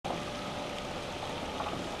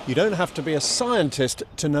You don't have to be a scientist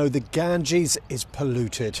to know the Ganges is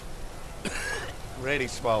polluted. Really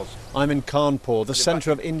smells. I'm in Kanpur, the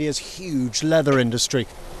centre of India's huge leather industry.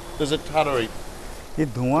 There's a tannery.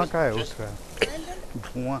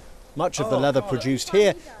 Much of the leather produced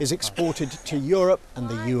here is exported to Europe and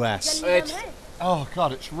the US. Oh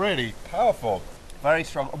God, it's really powerful. Very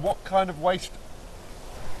strong. And what kind of waste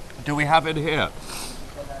do we have in here?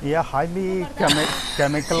 Yeah, highly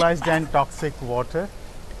chemicalized and toxic water,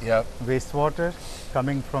 Yeah. wastewater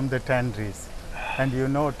coming from the tanneries. And you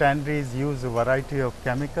know, tanneries use a variety of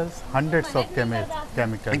chemicals, hundreds of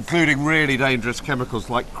chemicals. Including really dangerous chemicals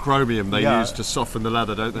like chromium they Yeah. use to soften the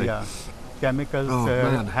leather, don't they? Yeah, chemicals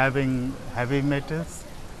having heavy metals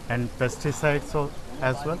and pesticides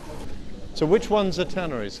as well. So which ones are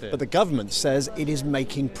tanneries here? But the government says it is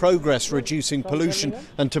making progress reducing pollution,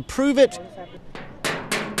 and to prove it,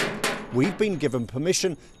 we've been given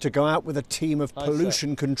permission to go out with a team of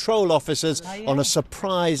pollution control officers on a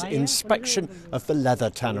surprise inspection of the leather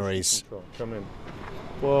tanneries. Come in.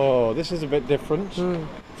 Whoa, this is a bit different. So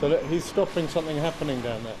look, he's stopping something happening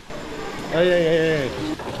down there. Oh, yeah.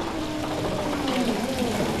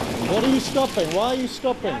 What are you stopping? Why are you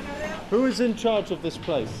stopping? Who is in charge of this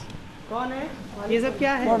place? 4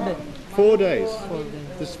 days.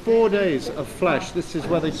 There's 4 days of flesh. This is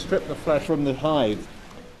where they strip the flesh from the hide.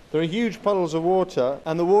 There are huge puddles of water,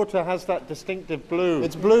 and the water has that distinctive blue.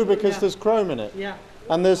 It's blue because there's chrome in it. Yeah.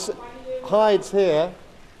 And there's hides here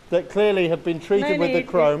that clearly have been treated with the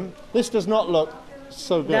chrome. This does not look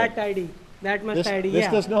so good. That tidy. That much tidy.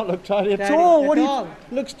 This does not look tidy at all.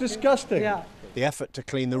 Looks disgusting. Yeah. The effort to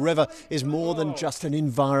clean the river is more than just an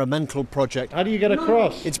environmental project. How do you get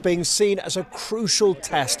across? It's being seen as a crucial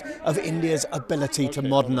test of India's ability to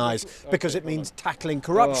modernise, because it means tackling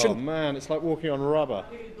corruption. Oh man, it's like walking on rubber.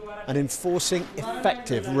 And enforcing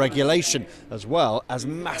effective regulation, as well as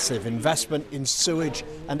massive investment in sewage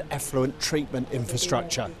and effluent treatment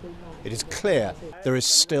infrastructure. It is clear there is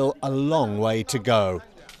still a long way to go.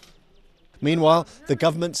 Meanwhile, the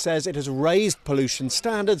government says it has raised pollution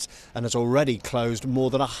standards and has already closed more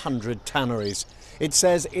than 100 tanneries. It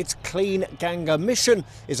says its Clean Ganga mission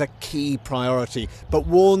is a key priority, but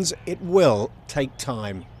warns it will take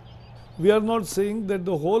time. We are not saying that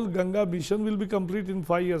the whole Ganga mission will be complete in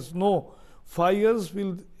 5 years. No, 5 years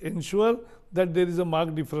will ensure that there is a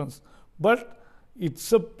marked difference. But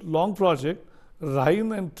it's a long project.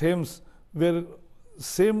 Rhine and Thames were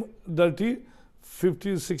same dirty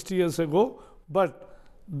 50, 60 years ago, but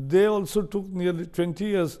they also took nearly 20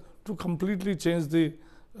 years to completely change the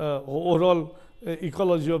overall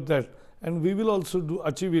ecology of that. And we will also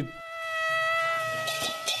achieve it.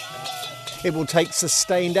 It will take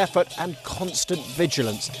sustained effort and constant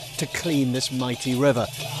vigilance to clean this mighty river.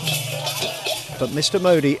 But Mr.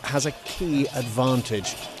 Modi has a key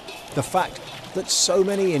advantage: the fact that so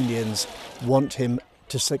many Indians want him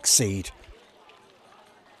to succeed.